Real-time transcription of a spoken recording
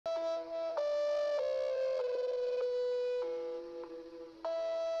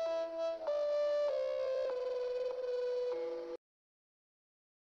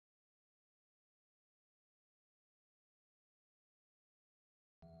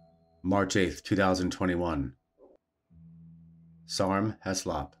March 8th, 2021. Sarm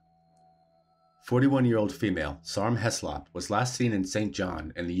Heslop. 41-year-old female Sarm Heslop was last seen in St.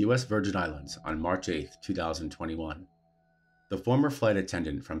 John in the U.S. Virgin Islands on March 8th, 2021. The former flight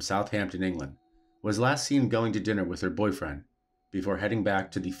attendant from Southampton, England, was last seen going to dinner with her boyfriend before heading back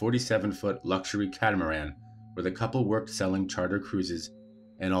to the 47-foot luxury catamaran where the couple worked selling charter cruises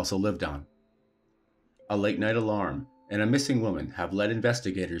and also lived on. A late-night alarm and a missing woman have led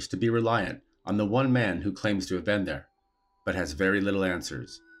investigators to be reliant on the one man who claims to have been there, but has very little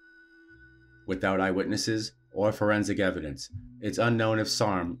answers. Without eyewitnesses or forensic evidence, it's unknown if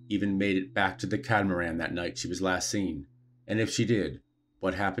Sarm even made it back to the catamaran that night she was last seen, and if she did,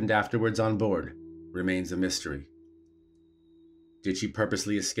 what happened afterwards on board remains a mystery. Did she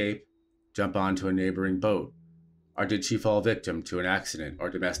purposely escape, jump onto a neighboring boat, or did she fall victim to an accident or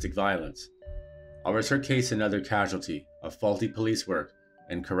domestic violence? Or is her case another casualty of faulty police work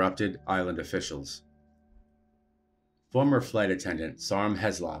and corrupted island officials? Former flight attendant Sarm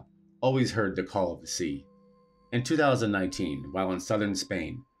Heslop always heard the call of the sea. In 2019, while in southern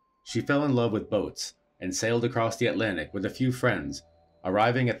Spain, she fell in love with boats and sailed across the Atlantic with a few friends,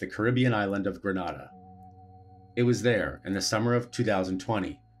 arriving at the Caribbean island of Grenada. It was there, in the summer of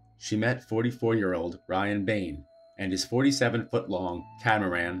 2020, she met 44-year-old Ryan Bain and his 47-foot-long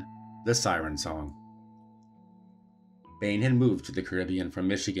catamaran, the Siren Song. Bain had moved to the Caribbean from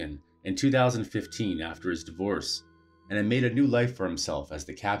Michigan in 2015 after his divorce, and had made a new life for himself as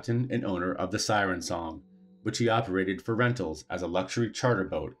the captain and owner of the Siren Song, which he operated for rentals as a luxury charter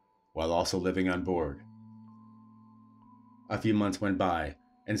boat while also living on board. A few months went by,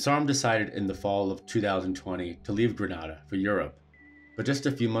 and Sarm decided in the fall of 2020 to leave Grenada for Europe, but just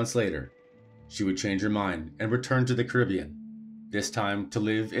a few months later, she would change her mind and return to the Caribbean, this time to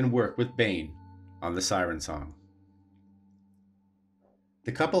live and work with Bain on the Siren Song.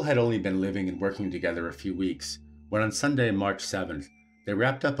 The couple had only been living and working together a few weeks, when on Sunday, March 7th, they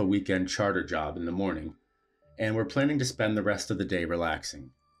wrapped up a weekend charter job in the morning and were planning to spend the rest of the day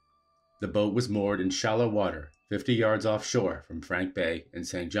relaxing. The boat was moored in shallow water 50 yards offshore from Frank Bay in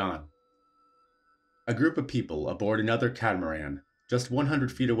St. John. A group of people aboard another catamaran, just 100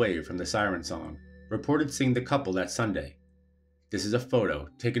 feet away from the Siren Song, reported seeing the couple that Sunday. This is a photo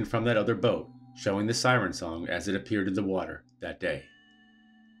taken from that other boat showing the Siren Song as it appeared in the water that day.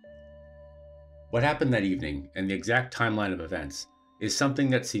 What happened that evening and the exact timeline of events is something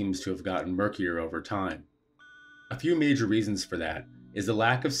that seems to have gotten murkier over time. A few major reasons for that is the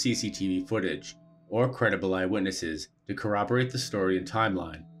lack of CCTV footage or credible eyewitnesses to corroborate the story and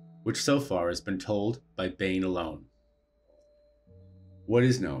timeline, which so far has been told by Bain alone. What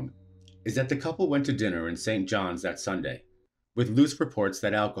is known is that the couple went to dinner in St. John's that Sunday, with loose reports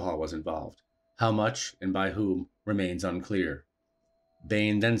that alcohol was involved. How much and by whom remains unclear.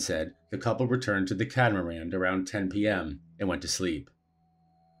 Bain then said the couple returned to the catamaran around 10 p.m. and went to sleep.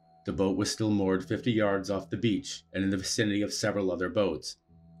 The boat was still moored 50 yards off the beach and in the vicinity of several other boats,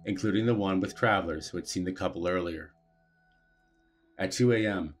 including the one with travelers who had seen the couple earlier. At 2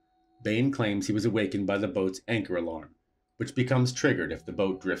 a.m., Bain claims he was awakened by the boat's anchor alarm, which becomes triggered if the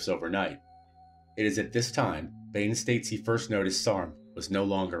boat drifts overnight. It is at this time Bain states he first noticed Sarm was no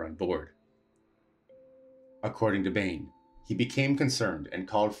longer on board. According to Bain, he became concerned and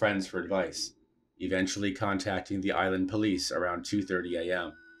called friends for advice, eventually contacting the island police around 2:30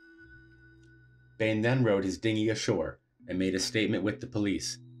 a.m. Bain then rowed his dinghy ashore and made a statement with the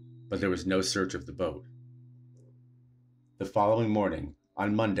police, but there was no search of the boat. The following morning,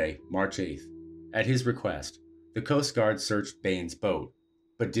 on Monday, March 8th, at his request, the Coast Guard searched Bain's boat,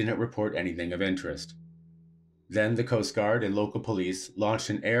 but didn't report anything of interest. Then the Coast Guard and local police launched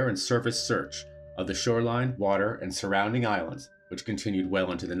an air and surface search of the shoreline, water, and surrounding islands, which continued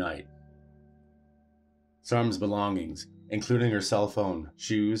well into the night. Sarm's belongings, including her cell phone,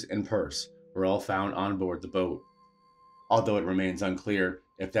 shoes, and purse, were all found on board the boat, although it remains unclear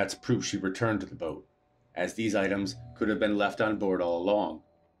if that's proof she returned to the boat, as these items could have been left on board all along,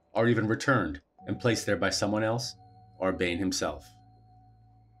 or even returned and placed there by someone else, or Bain himself.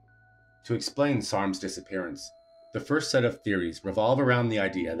 To explain Sarm's disappearance, the first set of theories revolve around the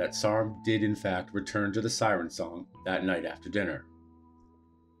idea that Sarm did in fact return to the Siren Song that night after dinner.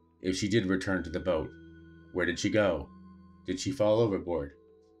 If she did return to the boat, where did she go? Did she fall overboard?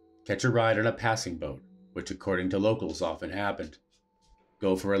 Catch a ride on a passing boat, which according to locals often happened?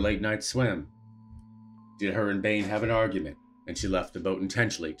 Go for a late night swim? Did her and Bain have an argument and she left the boat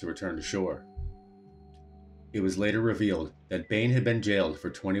intentionally to return to shore? It was later revealed that Bain had been jailed for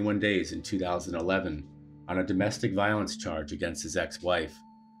 21 days in 2011 on a domestic violence charge against his ex-wife,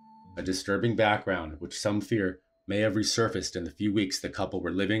 a disturbing background which some fear may have resurfaced in the few weeks the couple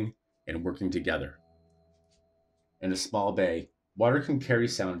were living and working together. In a small bay, water can carry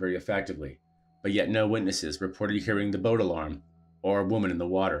sound very effectively, but yet no witnesses reported hearing the boat alarm, or a woman in the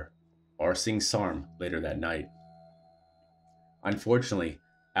water, or seeing Sarm later that night. Unfortunately,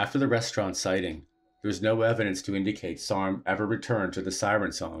 after the restaurant sighting, there was no evidence to indicate Sarm ever returned to the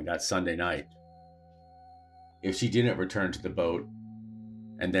siren song that Sunday night. If she didn't return to the boat,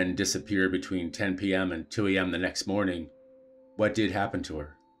 and then disappear between 10 p.m. and 2 a.m. the next morning, what did happen to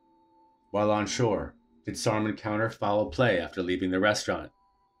her? While on shore, did Sarm encounter foul play after leaving the restaurant,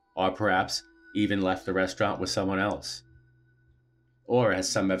 or perhaps even left the restaurant with someone else? Or, as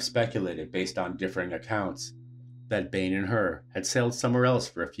some have speculated based on differing accounts, that Bain and her had sailed somewhere else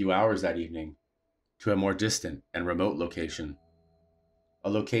for a few hours that evening, to a more distant and remote location, a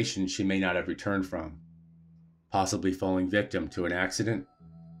location she may not have returned from, possibly falling victim to an accident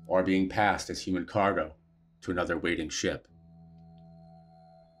or being passed as human cargo to another waiting ship.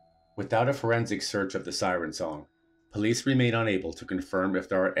 Without a forensic search of the siren song, police remain unable to confirm if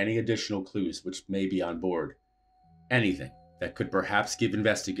there are any additional clues which may be on board, anything that could perhaps give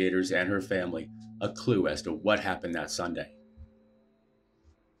investigators and her family a clue as to what happened that Sunday.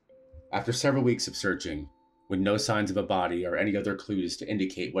 After several weeks of searching, with no signs of a body or any other clues to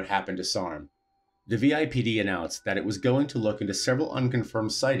indicate what happened to Sarm, the VIPD announced that it was going to look into several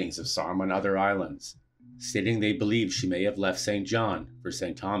unconfirmed sightings of Sarm on other islands, stating they believed she may have left St. John for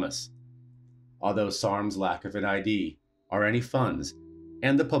St. Thomas. Although Sarm's lack of an ID or any funds,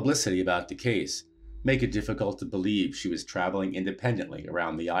 and the publicity about the case, make it difficult to believe she was traveling independently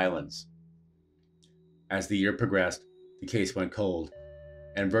around the islands. As the year progressed, the case went cold,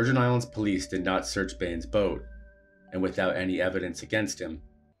 and Virgin Islands police did not search Bain's boat, and without any evidence against him,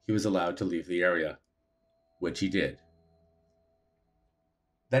 he was allowed to leave the area, which he did.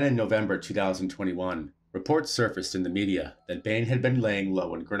 Then in November 2021, reports surfaced in the media that Bain had been laying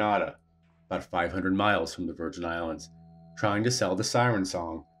low in Grenada, about 500 miles from the Virgin Islands, trying to sell the siren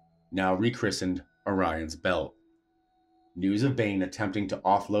song, now rechristened Orion's Belt. News of Bain attempting to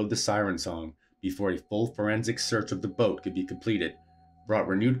offload the siren song before a full forensic search of the boat could be completed brought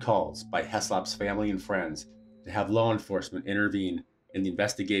renewed calls by Heslop's family and friends to have law enforcement intervene in the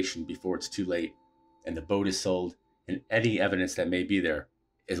investigation before it's too late, and the boat is sold, and any evidence that may be there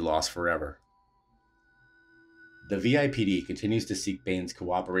is lost forever. The VIPD continues to seek Bain's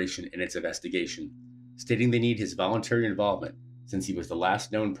cooperation in its investigation, stating they need his voluntary involvement since he was the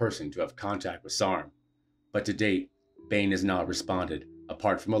last known person to have contact with Sarm, but to date, Bain has not responded,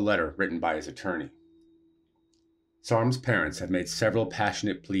 apart from a letter written by his attorney. Sarm's parents have made several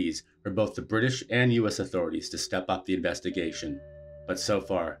passionate pleas for both the British and US authorities to step up the investigation, but so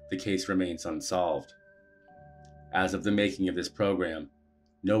far, the case remains unsolved. As of the making of this program,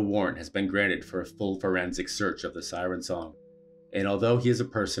 no warrant has been granted for a full forensic search of the siren song, and although he is a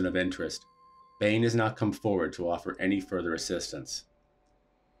person of interest, Bain has not come forward to offer any further assistance.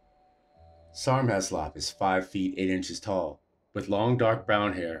 Sarm Heslop is 5 feet 8 inches tall, with long dark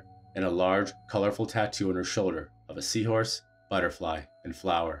brown hair and a large, colorful tattoo on her shoulder of a seahorse, butterfly, and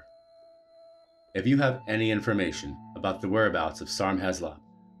flower. If you have any information about the whereabouts of Sarm Heslop,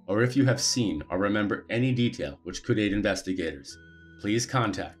 or if you have seen or remember any detail which could aid investigators, please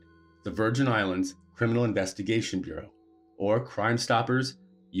contact the Virgin Islands Criminal Investigation Bureau or Crime Stoppers,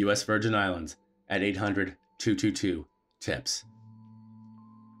 U.S. Virgin Islands at 800-222-TIPS.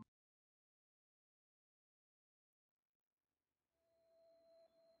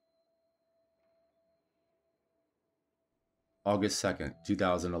 August 2nd,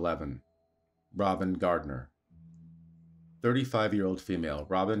 2011. Robyn Gardner. 35-year-old female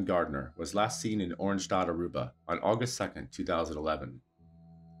Robyn Gardner was last seen in Oranjstad, Aruba on August 2nd, 2011.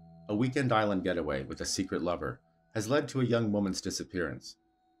 A weekend island getaway with a secret lover has led to a young woman's disappearance.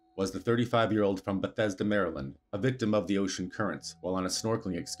 Was the 35-year-old from Bethesda, Maryland, a victim of the ocean currents while on a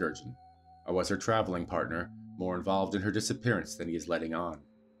snorkeling excursion, or was her traveling partner more involved in her disappearance than he is letting on?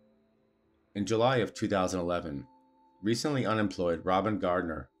 In July of 2011, recently unemployed Robyn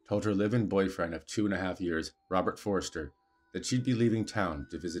Gardner told her live-in boyfriend of 2.5 years, Robert Forrester, that she'd be leaving town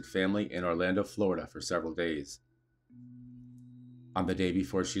to visit family in Orlando, Florida for several days. On the day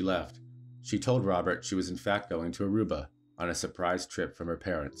before she left, she told Robert she was in fact going to Aruba on a surprise trip from her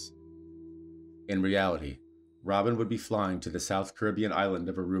parents. In reality, Robyn would be flying to the South Caribbean island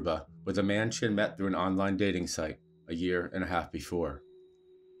of Aruba with a man she had met through an online dating site a 1.5 years before.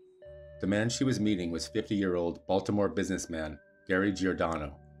 The man she was meeting was 50-year-old Baltimore businessman Gary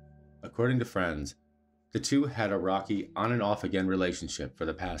Giordano. According to friends, the two had a rocky on and off again relationship for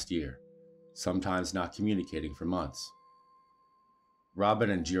the past year, sometimes not communicating for months. Robyn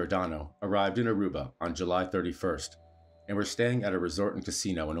and Giordano arrived in Aruba on July 31st, and were staying at a resort and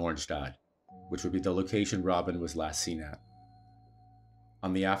casino in Oranjstad, which would be the location Robyn was last seen at.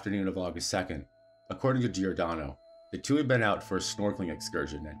 On the afternoon of August 2nd, according to Giordano, the two had been out for a snorkeling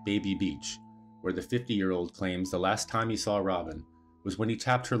excursion at Baby Beach, where the 50-year-old claims the last time he saw Robyn was when he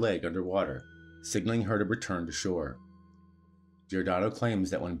tapped her leg underwater, signaling her to return to shore. Giordano claims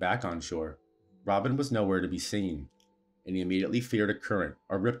that when back on shore, Robyn was nowhere to be seen, and he immediately feared a current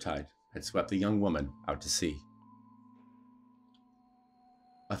or riptide had swept the young woman out to sea.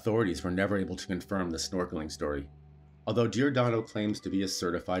 Authorities were never able to confirm the snorkeling story, although Giordano claims to be a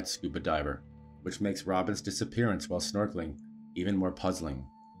certified scuba diver, which makes Robyn's disappearance while snorkeling even more puzzling.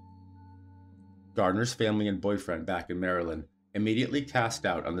 Gardner's family and boyfriend back in Maryland immediately cast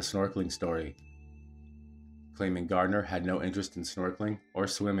doubt on the snorkeling story, claiming Gardner had no interest in snorkeling or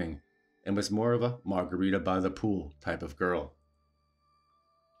swimming and was more of a margarita by the pool type of girl.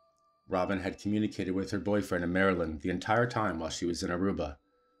 Robyn had communicated with her boyfriend in Maryland the entire time while she was in Aruba,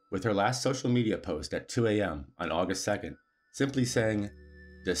 with her last social media post at 2 a.m. on August 2nd simply saying,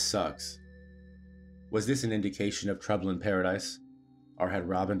 "This sucks." Was this an indication of trouble in paradise? Or had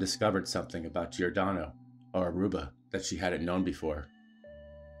Robyn discovered something about Giordano or Aruba that she hadn't known before?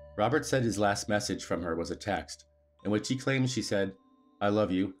 Robert said his last message from her was a text, in which he claims she said, "I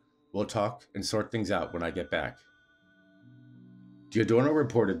love you, we'll talk and sort things out when I get back." Giordano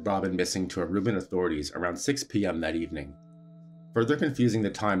reported Robyn missing to Aruban authorities around 6 p.m. that evening. Further confusing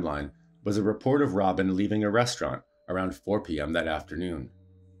the timeline was a report of Robyn leaving a restaurant around 4 p.m. that afternoon.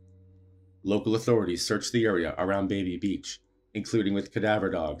 Local authorities searched the area around Baby Beach, including with cadaver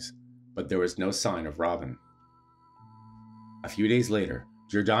dogs, but there was no sign of Robyn. A few days later,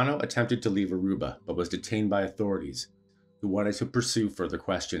 Giordano attempted to leave Aruba but was detained by authorities, who wanted to pursue further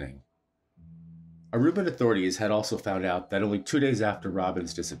questioning. Aruban authorities had also found out that only 2 days after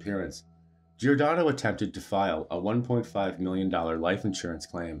Robyn's disappearance, Giordano attempted to file a $1.5 million life insurance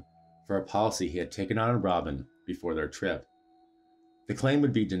claim for a policy he had taken on Robyn before their trip. The claim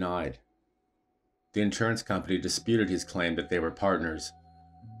would be denied. The insurance company disputed his claim that they were partners,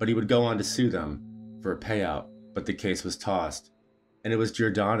 but he would go on to sue them for a payout, but the case was tossed, and it was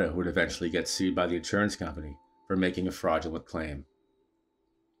Giordano who would eventually get sued by the insurance company for making a fraudulent claim.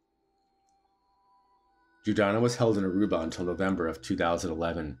 Giordano was held in Aruba until November of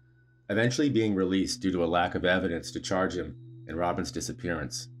 2011, eventually being released due to a lack of evidence to charge him in Robyn's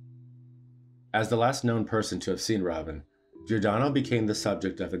disappearance. As the last known person to have seen Robyn, Giordano became the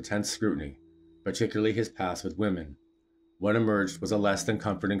subject of intense scrutiny, particularly his past with women. What emerged was a less than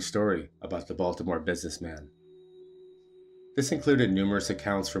comforting story about the Baltimore businessman. This included numerous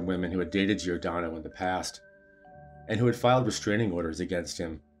accounts from women who had dated Giordano in the past, and who had filed restraining orders against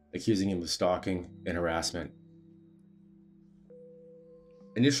him, accusing him of stalking and harassment.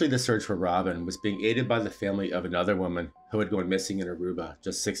 Initially, the search for Robyn was being aided by the family of another woman who had gone missing in Aruba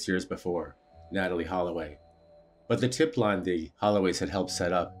just 6 years before, Natalie Holloway. But the tip line the Holloways had helped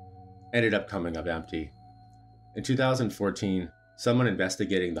set up ended up coming up empty. In 2014, someone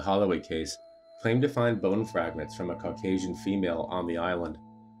investigating the Holloway case claimed to find bone fragments from a Caucasian female on the island,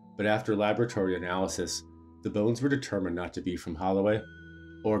 but after laboratory analysis, the bones were determined not to be from Holloway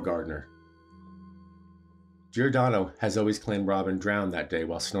or Gardner. Giordano has always claimed Robyn drowned that day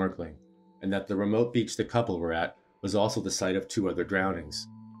while snorkeling, and that the remote beach the couple were at was also the site of 2 other drownings.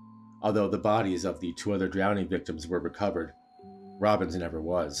 Although the bodies of the 2 other drowning victims were recovered, Robyn's never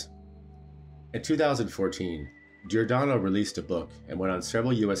was. In 2014, Giordano released a book and went on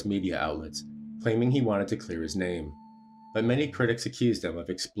several US media outlets claiming he wanted to clear his name, but many critics accused him of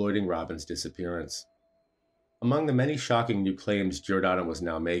exploiting Robyn's disappearance. Among the many shocking new claims Giordano was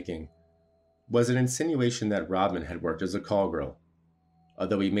now making was an insinuation that Robyn had worked as a call girl,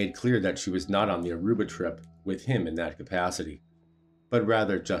 although he made clear that she was not on the Aruba trip with him in that capacity, but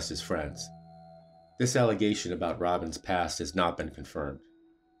rather just as friends. This allegation about Robyn's past has not been confirmed.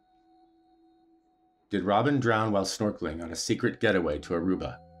 Did Robyn drown while snorkeling on a secret getaway to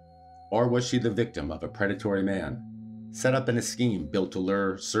Aruba? Or was she the victim of a predatory man, set up in a scheme built to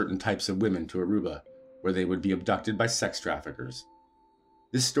lure certain types of women to Aruba, where they would be abducted by sex traffickers?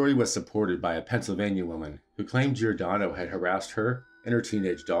 This story was supported by a Pennsylvania woman who claimed Giordano had harassed her and her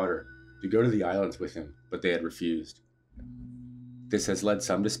teenage daughter to go to the islands with him, but they had refused. This has led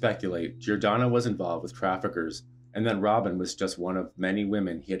some to speculate Giordano was involved with traffickers, and that Robyn was just one of many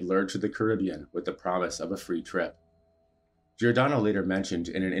women he had lured to the Caribbean with the promise of a free trip. Giordano later mentioned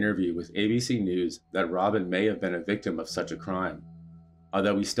in an interview with ABC News that Robyn may have been a victim of such a crime,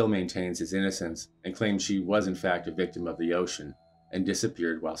 although he still maintains his innocence and claims she was in fact a victim of the ocean and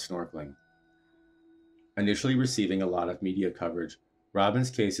disappeared while snorkeling. Initially receiving a lot of media coverage, Robyn's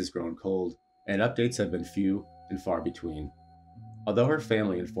case has grown cold, and updates have been few and far between. Although her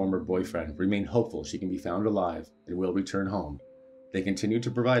family and former boyfriend remain hopeful she can be found alive and will return home, they continue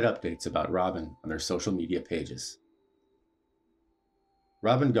to provide updates about Robyn on their social media pages.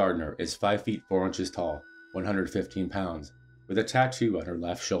 Robyn Gardner is 5 feet 4 inches tall, 115 pounds, with a tattoo on her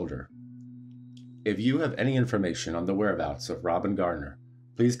left shoulder. If you have any information on the whereabouts of Robyn Gardner,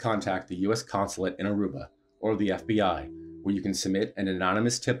 please contact the U.S. Consulate in Aruba or the FBI, where you can submit an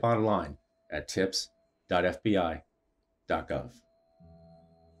anonymous tip online at tips.fbi.gov.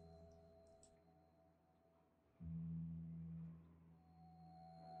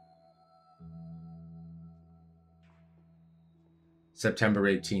 September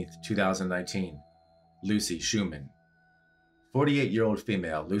 18, 2019. Lucy Shuhmann. 48-year-old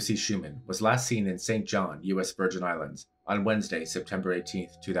female Lucy Shuhmann was last seen in St. John, U.S. Virgin Islands, on Wednesday, September 18,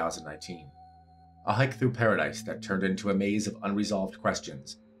 2019. A hike through paradise that turned into a maze of unresolved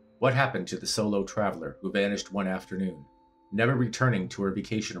questions. What happened to the solo traveler who vanished one afternoon, never returning to her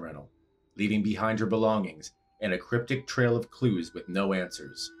vacation rental, leaving behind her belongings and a cryptic trail of clues with no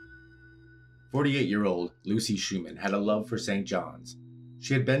answers? 48-year-old Lucy Shuhmann had a love for St. John's.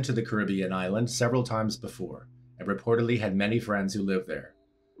 She had been to the Caribbean island several times before, and reportedly had many friends who lived there.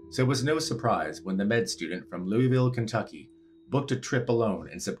 So it was no surprise when the med student from Louisville, Kentucky, booked a trip alone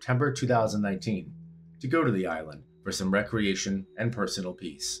in September 2019 to go to the island for some recreation and personal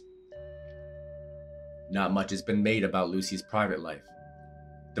peace. Not much has been made about Lucy's private life.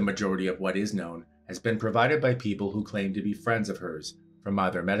 The majority of what is known has been provided by people who claim to be friends of hers from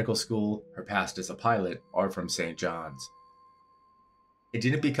either medical school, her past as a pilot, or from St. John's. It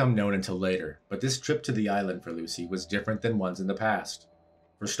didn't become known until later, but this trip to the island for Lucy was different than ones in the past.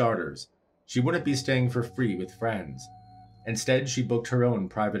 For starters, she wouldn't be staying for free with friends. Instead, she booked her own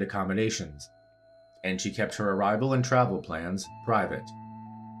private accommodations, and she kept her arrival and travel plans private.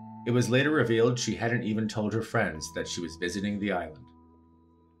 It was later revealed she hadn't even told her friends that she was visiting the island.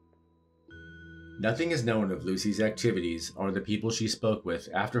 Nothing is known of Lucy's activities or the people she spoke with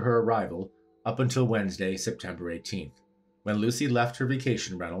after her arrival up until Wednesday, September 18th, when Lucy left her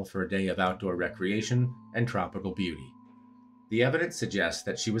vacation rental for a day of outdoor recreation and tropical beauty. The evidence suggests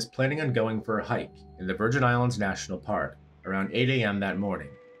that she was planning on going for a hike in the Virgin Islands National Park around 8 a.m. that morning.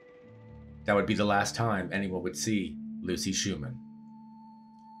 That would be the last time anyone would see Lucy Shuhmann.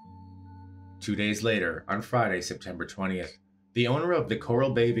 2 days later, on Friday, September 20th, the owner of the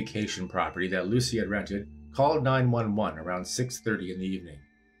Coral Bay vacation property that Lucy had rented called 911 around 6:30 in the evening.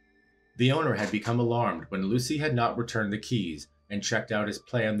 The owner had become alarmed when Lucy had not returned the keys and checked out as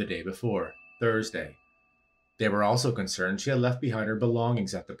planned the day before, Thursday. They were also concerned she had left behind her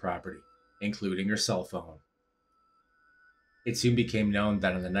belongings at the property, including her cell phone. It soon became known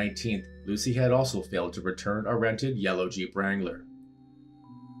that on the 19th, Lucy had also failed to return a rented yellow Jeep Wrangler.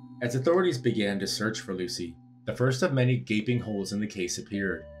 As authorities began to search for Lucy, the first of many gaping holes in the case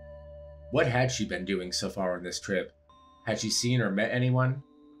appeared. What had she been doing so far on this trip? Had she seen or met anyone?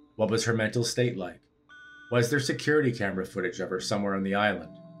 What was her mental state like? Was there security camera footage of her somewhere on the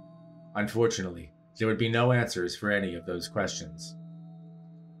island? Unfortunately, there would be no answers for any of those questions.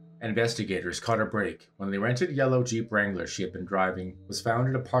 Investigators caught a break when the rented yellow Jeep Wrangler she had been driving was found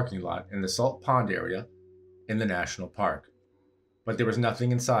in a parking lot in the Salt Pond area in the national park. But there was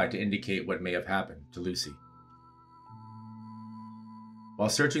nothing inside to indicate what may have happened to Lucy. While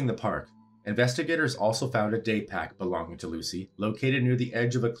searching the park, investigators also found a day pack belonging to Lucy located near the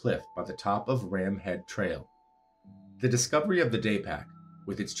edge of a cliff by the top of Ram Head Trail. The discovery of the day pack,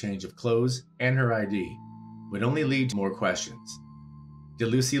 with its change of clothes and her ID, would only lead to more questions. Did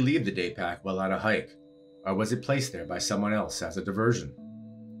Lucy leave the day pack while on a hike, or was it placed there by someone else as a diversion?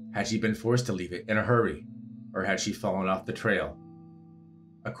 Had she been forced to leave it in a hurry, or had she fallen off the trail?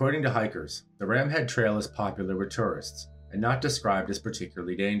 According to hikers, the Ram Head Trail is popular with tourists and not described as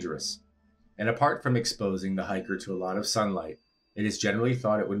particularly dangerous. And apart from exposing the hiker to a lot of sunlight, it is generally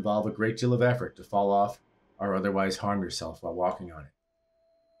thought it would involve a great deal of effort to fall off or otherwise harm yourself while walking on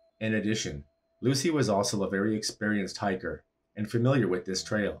it. In addition, Lucy was also a very experienced hiker and familiar with this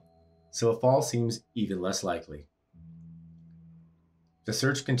trail, so a fall seems even less likely. The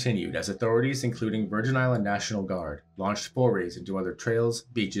search continued as authorities, including Virgin Island National Guard, launched forays into other trails,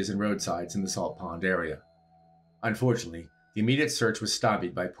 beaches, and roadsides in the Salt Pond area. Unfortunately, the immediate search was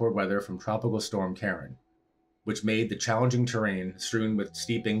stymied by poor weather from Tropical Storm Karen, which made the challenging terrain strewn with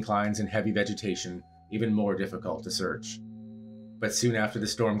steep inclines and heavy vegetation even more difficult to search. But soon after the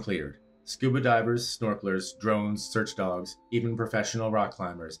storm cleared, scuba divers, snorkelers, drones, search dogs, even professional rock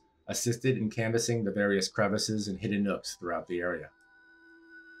climbers assisted in canvassing the various crevices and hidden nooks throughout the area.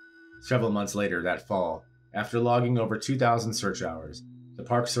 Several months later that fall, after logging over 2,000 search hours, the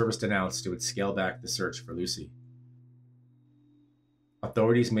Park Service announced it would scale back the search for Lucy.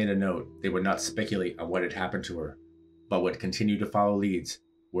 Authorities made a note they would not speculate on what had happened to her, but would continue to follow leads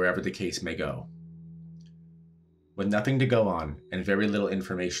wherever the case may go. With nothing to go on and very little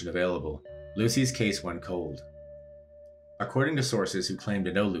information available, Lucy's case went cold. According to sources who claimed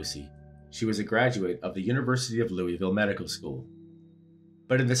to know Lucy, she was a graduate of the University of Louisville Medical School.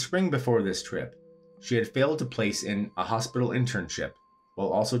 But in the spring before this trip, she had failed to place in a hospital internship while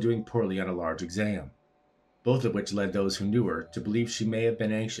also doing poorly on a large exam, both of which led those who knew her to believe she may have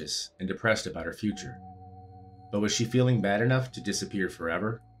been anxious and depressed about her future. But was she feeling bad enough to disappear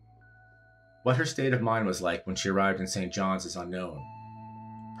forever? What her state of mind was like when she arrived in St. John's is unknown.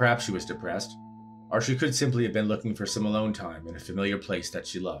 Perhaps she was depressed, or she could simply have been looking for some alone time in a familiar place that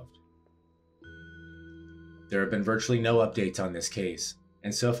she loved. There have been virtually no updates on this case,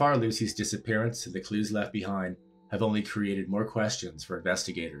 and so far Lucy's disappearance and the clues left behind have only created more questions for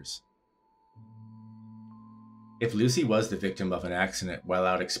investigators. If Lucy was the victim of an accident while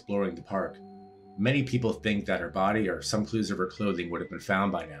out exploring the park, many people think that her body or some clues of her clothing would have been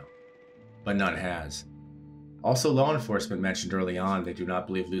found by now, but none has. Also, law enforcement mentioned early on they do not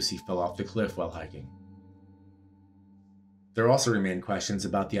believe Lucy fell off the cliff while hiking. There also remain questions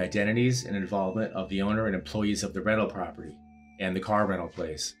about the identities and involvement of the owner and employees of the rental property and the car rental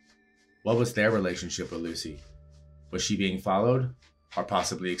place. What was their relationship with Lucy? Was she being followed or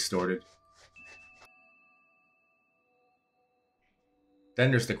possibly extorted? Then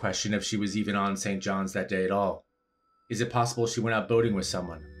there's the question if she was even on St. John's that day at all. Is it possible she went out boating with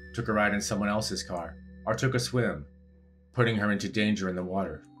someone, took a ride in someone else's car, or took a swim, putting her into danger in the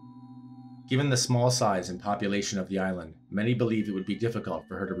water? Given the small size and population of the island, many believe it would be difficult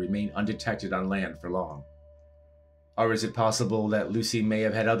for her to remain undetected on land for long. Or is it possible that Lucy may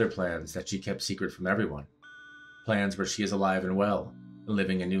have had other plans that she kept secret from everyone? Plans where she is alive and well, and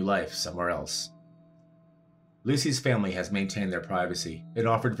living a new life somewhere else. Lucy's family has maintained their privacy and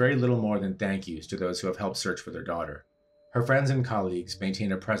offered very little more than thank yous to those who have helped search for their daughter. Her friends and colleagues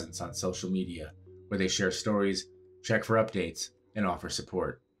maintain a presence on social media, where they share stories, check for updates, and offer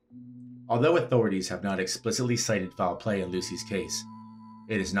support. Although authorities have not explicitly cited foul play in Lucy's case,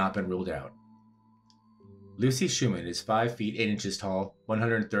 it has not been ruled out. Lucy Shuhmann is 5 feet 8 inches tall,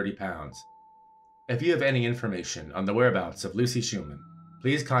 130 pounds. If you have any information on the whereabouts of Lucy Shuhmann,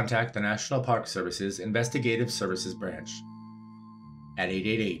 please contact the National Park Service's Investigative Services Branch at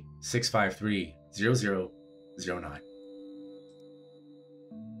 888-653-0009.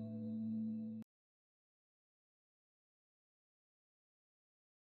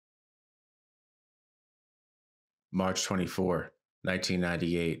 March 24,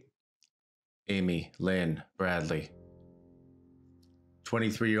 1998. Amy Lynn Bradley.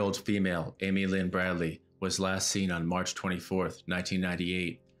 23-year-old female Amy Lynn Bradley was last seen on March 24,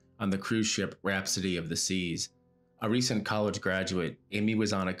 1998, on the cruise ship Rhapsody of the Seas. A recent college graduate, Amy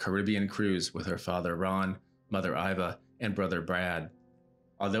was on a Caribbean cruise with her father Ron, mother Iva, and brother Brad.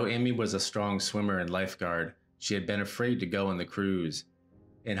 Although Amy was a strong swimmer and lifeguard, she had been afraid to go on the cruise.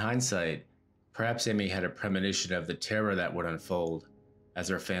 In hindsight, perhaps Amy had a premonition of the terror that would unfold as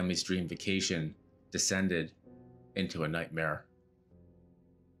her family's dream vacation descended into a nightmare.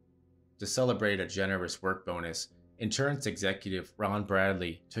 To celebrate a generous work bonus, insurance executive Ron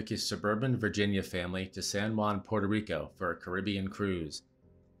Bradley took his suburban Virginia family to San Juan, Puerto Rico for a Caribbean cruise.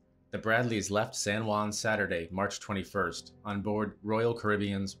 The Bradleys left San Juan Saturday, March 21st, on board Royal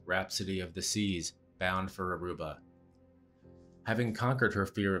Caribbean's Rhapsody of the Seas, bound for Aruba. Having conquered her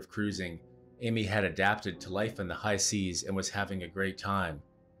fear of cruising, Amy had adapted to life in the high seas and was having a great time.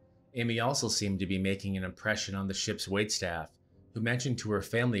 Amy also seemed to be making an impression on the ship's waitstaff, who mentioned to her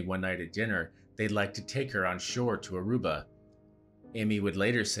family one night at dinner they'd like to take her on shore to Aruba. Amy would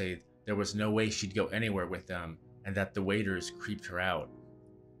later say there was no way she'd go anywhere with them and that the waiters creeped her out.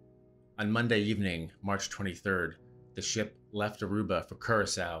 On Monday evening, March 23rd, the ship left Aruba for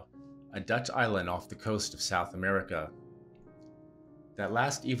Curacao, a Dutch island off the coast of South America. That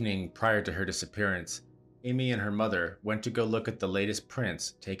last evening prior to her disappearance, Amy and her mother went to go look at the latest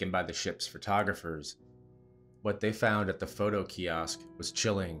prints taken by the ship's photographers. What they found at the photo kiosk was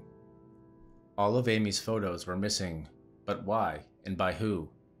chilling. All of Amy's photos were missing, but why and by who?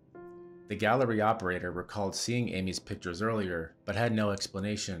 The gallery operator recalled seeing Amy's pictures earlier, but had no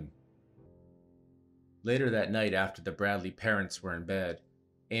explanation. Later that night, after the Bradley parents were in bed,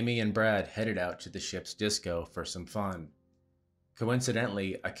 Amy and Brad headed out to the ship's disco for some fun.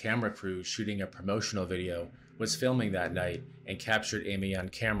 Coincidentally, a camera crew shooting a promotional video was filming that night and captured Amy on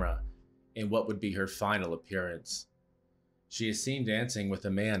camera in what would be her final appearance. She is seen dancing with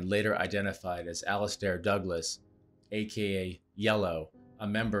a man later identified as Alistair Douglas, aka Yellow, a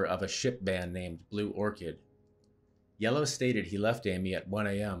member of a ship band named Blue Orchid. Yellow stated he left Amy at 1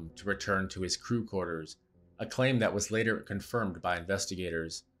 a.m. to return to his crew quarters, a claim that was later confirmed by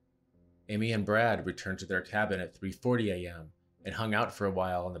investigators. Amy and Brad returned to their cabin at 3:40 a.m. and hung out for a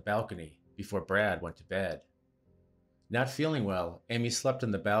while on the balcony before Brad went to bed. Not feeling well, Amy slept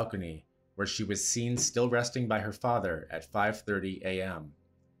on the balcony, where she was seen still resting by her father at 5:30 a.m.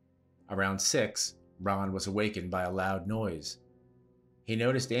 Around 6, Ron was awakened by a loud noise. He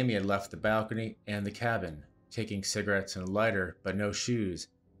noticed Amy had left the balcony and the cabin, taking cigarettes and a lighter but no shoes,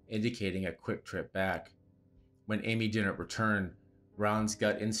 indicating a quick trip back. When Amy didn't return, Ron's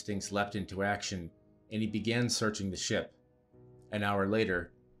gut instincts leapt into action, and he began searching the ship. An hour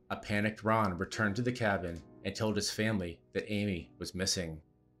later, a panicked Ron returned to the cabin and told his family that Amy was missing.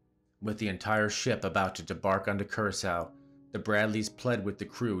 With the entire ship about to debark onto Curacao, the Bradleys pled with the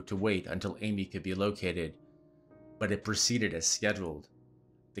crew to wait until Amy could be located, but it proceeded as scheduled.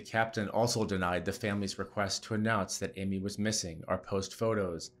 The captain also denied the family's request to announce that Amy was missing or post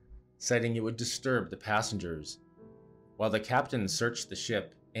photos, citing it would disturb the passengers. While the captain searched the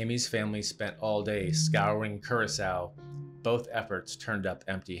ship, Amy's family spent all day scouring Curacao. Both efforts turned up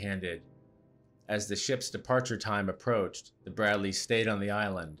empty-handed. As the ship's departure time approached, the Bradleys stayed on the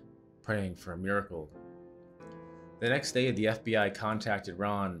island, praying for a miracle. The next day, the FBI contacted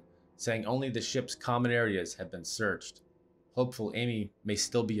Ron, saying only the ship's common areas had been searched. Hopeful Amy may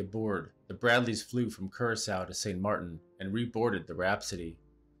still be aboard, the Bradleys flew from Curacao to St. Martin and reboarded the Rhapsody.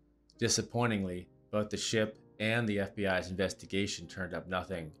 Disappointingly, both the ship and the FBI's investigation turned up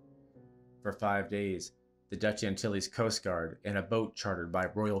nothing. For 5 days, the Dutch Antilles Coast Guard and a boat chartered by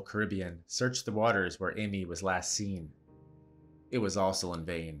Royal Caribbean searched the waters where Amy was last seen. It was also in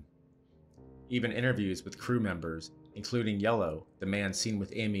vain. Even interviews with crew members, including Yellow, the man seen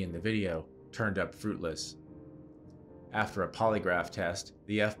with Amy in the video, turned up fruitless. After a polygraph test,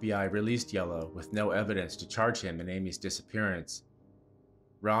 the FBI released Yellow with no evidence to charge him in Amy's disappearance.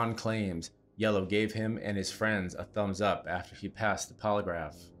 Ron claims Yellow gave him and his friends a thumbs up after he passed the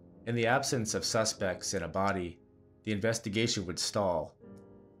polygraph. In the absence of suspects and a body, the investigation would stall.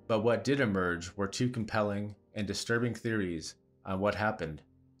 But what did emerge were two compelling and disturbing theories on what happened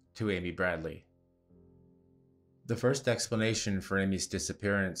to Amy Bradley. The first explanation for Amy's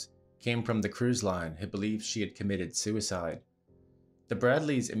disappearance came from the cruise line who believed she had committed suicide. The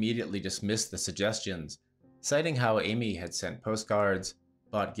Bradleys immediately dismissed the suggestions, citing how Amy had sent postcards,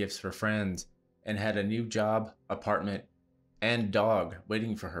 bought gifts for friends, and had a new job, apartment, and dog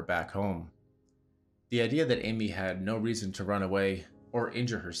waiting for her back home. The idea that Amy had no reason to run away or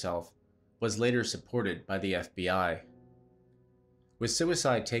injure herself was later supported by the FBI. With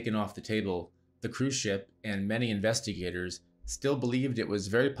suicide taken off the table, the cruise ship and many investigators still believed it was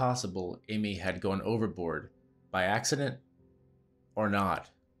very possible Amy had gone overboard, by accident or not.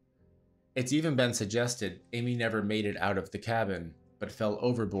 It's even been suggested Amy never made it out of the cabin, but fell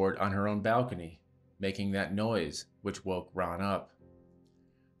overboard on her own balcony, making that noise which woke Ron up.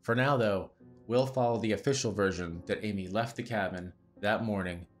 For now, though, we'll follow the official version that Amy left the cabin that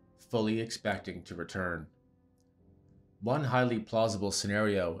morning, fully expecting to return. One highly plausible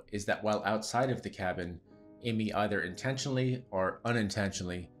scenario is that while outside of the cabin, Amy either intentionally or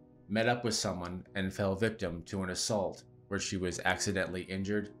unintentionally met up with someone and fell victim to an assault where she was accidentally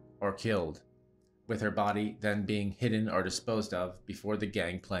injured or killed, with her body then being hidden or disposed of before the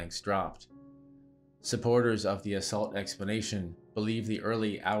gangplanks dropped. Supporters of the assault explanation believe the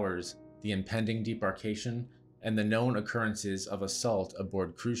early hours, the impending debarkation, and the known occurrences of assault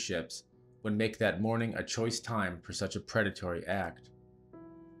aboard cruise ships would make that morning a choice time for such a predatory act.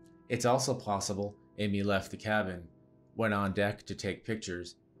 It's also possible Amy left the cabin, went on deck to take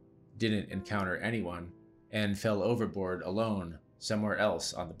pictures, didn't encounter anyone, and fell overboard alone somewhere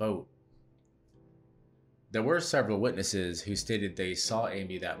else on the boat. There were several witnesses who stated they saw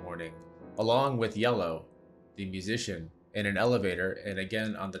Amy that morning, along with Yellow, the musician, in an elevator and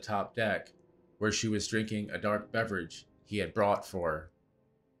again on the top deck, where she was drinking a dark beverage he had brought for her.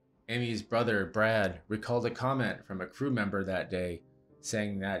 Amy's brother, Brad, recalled a comment from a crew member that day,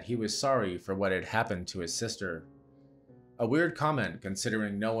 saying that he was sorry for what had happened to his sister. A weird comment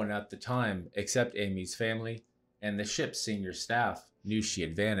considering no one at the time except Amy's family and the ship's senior staff knew she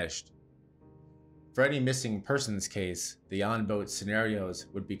had vanished. For any missing persons case, the on-boat scenarios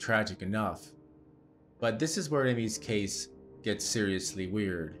would be tragic enough. But this is where Amy's case gets seriously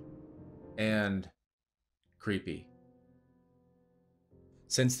weird and creepy.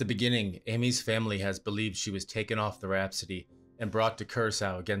 Since the beginning, Amy's family has believed she was taken off the Rhapsody and brought to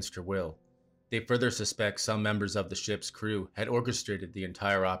Curacao against her will. They further suspect some members of the ship's crew had orchestrated the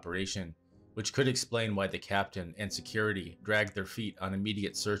entire operation, which could explain why the captain and security dragged their feet on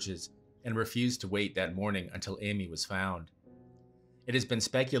immediate searches and refused to wait that morning until Amy was found. It has been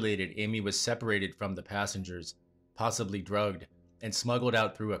speculated Amy was separated from the passengers, possibly drugged, and smuggled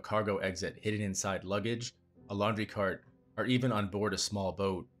out through a cargo exit hidden inside luggage, a laundry cart, or even on board a small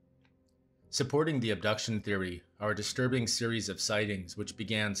boat. Supporting the abduction theory are a disturbing series of sightings which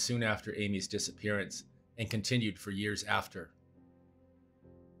began soon after Amy's disappearance and continued for years after.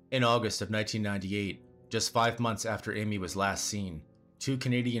 In August of 1998, just 5 months after Amy was last seen, 2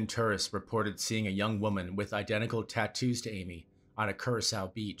 Canadian tourists reported seeing a young woman with identical tattoos to Amy on a Curacao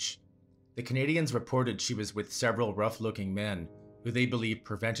beach. The Canadians reported she was with several rough-looking men who they believed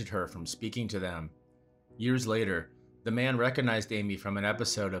prevented her from speaking to them. Years later, the man recognized Amy from an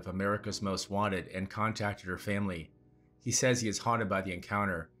episode of America's Most Wanted and contacted her family. He says he is haunted by the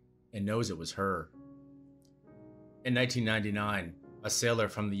encounter and knows it was her. In 1999, a sailor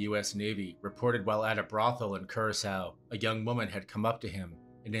from the U.S. Navy reported while at a brothel in Curacao, a young woman had come up to him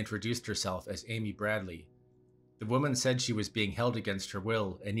and introduced herself as Amy Bradley. The woman said she was being held against her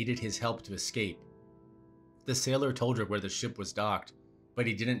will and needed his help to escape. The sailor told her where the ship was docked, but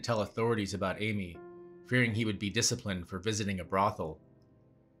he didn't tell authorities about Amy, fearing he would be disciplined for visiting a brothel.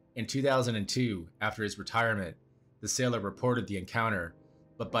 In 2002, after his retirement, the sailor reported the encounter,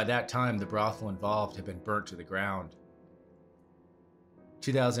 but by that time the brothel involved had been burnt to the ground.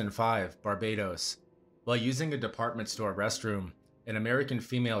 2005, Barbados. While using a department store restroom, an American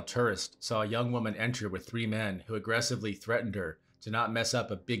female tourist saw a young woman enter with 3 men who aggressively threatened her to not mess up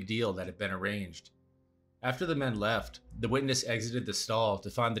a big deal that had been arranged. After the men left, the witness exited the stall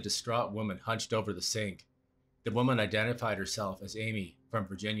to find the distraught woman hunched over the sink. The woman identified herself as Amy from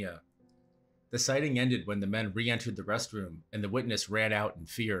Virginia. The sighting ended when the men re-entered the restroom and the witness ran out in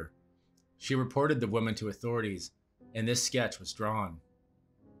fear. She reported the woman to authorities, and this sketch was drawn.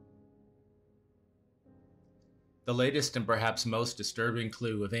 The latest and perhaps most disturbing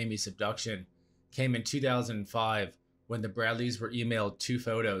clue of Amy's abduction came in 2005 when the Bradleys were emailed 2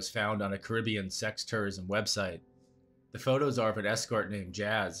 photos found on a Caribbean sex tourism website. The photos are of an escort named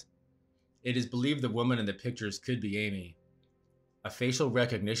Jazz. It is believed the woman in the pictures could be Amy. A facial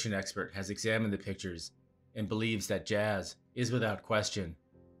recognition expert has examined the pictures and believes that Jazz is without question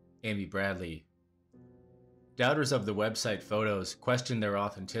Amy Bradley. Doubters of the website photos question their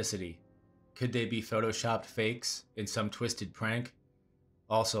authenticity. Could they be photoshopped fakes in some twisted prank?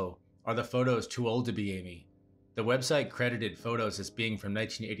 Also, are the photos too old to be Amy? The website credited photos as being from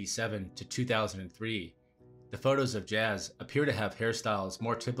 1987 to 2003. The photos of Jazz appear to have hairstyles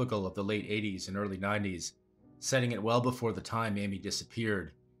more typical of the late 80s and early 90s, setting it well before the time Amy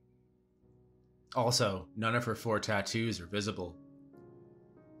disappeared. Also, none of her 4 tattoos are visible.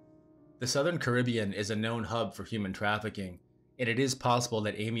 The Southern Caribbean is a known hub for human trafficking, and it is possible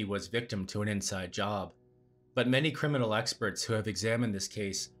that Amy was victim to an inside job. But many criminal experts who have examined this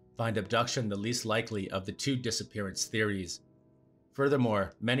case find abduction the least likely of the 2 disappearance theories.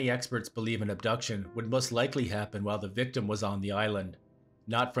 Furthermore, many experts believe an abduction would most likely happen while the victim was on the island,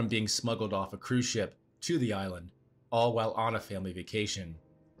 not from being smuggled off a cruise ship to the island, all while on a family vacation.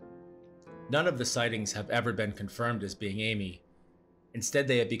 None of the sightings have ever been confirmed as being Amy. Instead,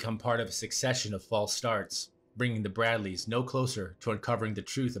 they have become part of a succession of false starts, bringing the Bradleys no closer to uncovering the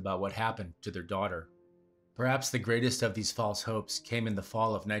truth about what happened to their daughter. Perhaps the greatest of these false hopes came in the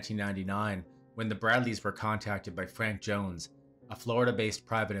fall of 1999 when the Bradleys were contacted by Frank Jones, a Florida-based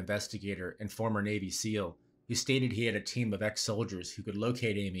private investigator and former Navy SEAL, who stated he had a team of ex-soldiers who could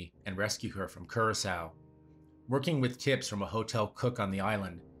locate Amy and rescue her from Curacao. Working with tips from a hotel cook on the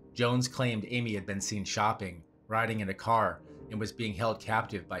island, Jones claimed Amy had been seen shopping, riding in a car, and was being held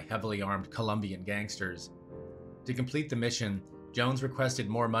captive by heavily armed Colombian gangsters. To complete the mission, Jones requested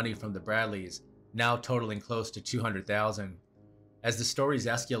more money from the Bradleys, now totaling close to $200,000. As the stories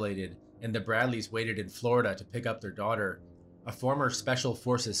escalated and the Bradleys waited in Florida to pick up their daughter, a former Special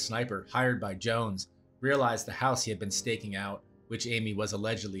Forces sniper hired by Jones realized the house he had been staking out, which Amy was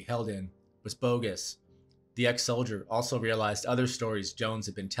allegedly held in, was bogus. The ex-soldier also realized other stories Jones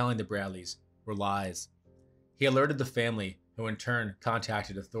had been telling the Bradleys were lies. He alerted the family, who in turn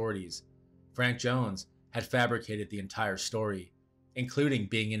contacted authorities. Frank Jones had fabricated the entire story, including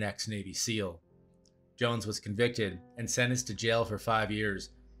being an ex-Navy SEAL. Jones was convicted and sentenced to jail for 5 years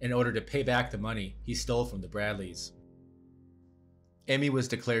in order to pay back the money he stole from the Bradleys. Amy was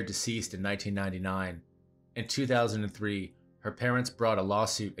declared deceased in 1999. In 2003, her parents brought a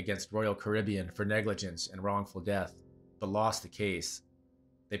lawsuit against Royal Caribbean for negligence and wrongful death, but lost the case.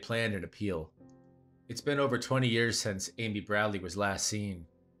 They planned an appeal. It's been over 20 years since Amy Bradley was last seen,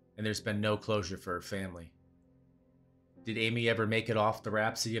 and there's been no closure for her family. Did Amy ever make it off the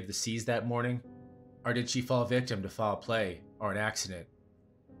Rhapsody of the Seas that morning? Or did she fall victim to foul play or an accident?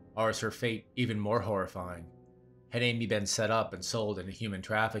 Or is her fate even more horrifying? Had Amy been set up and sold into human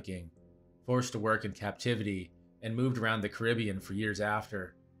trafficking, forced to work in captivity, and moved around the Caribbean for years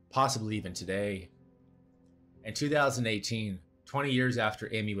after, possibly even today? In 2018, 20 years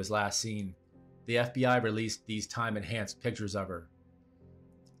after Amy was last seen, the FBI released these time-enhanced pictures of her.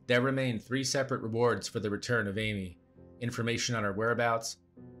 There remain 3 separate rewards for the return of Amy: information on her whereabouts,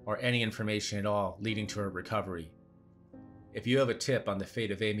 or any information at all leading to her recovery. If you have a tip on the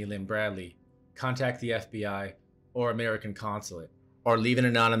fate of Amy Lynn Bradley, contact the FBI or American Consulate, or leave an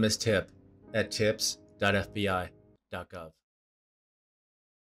anonymous tip at tips.fbi.gov.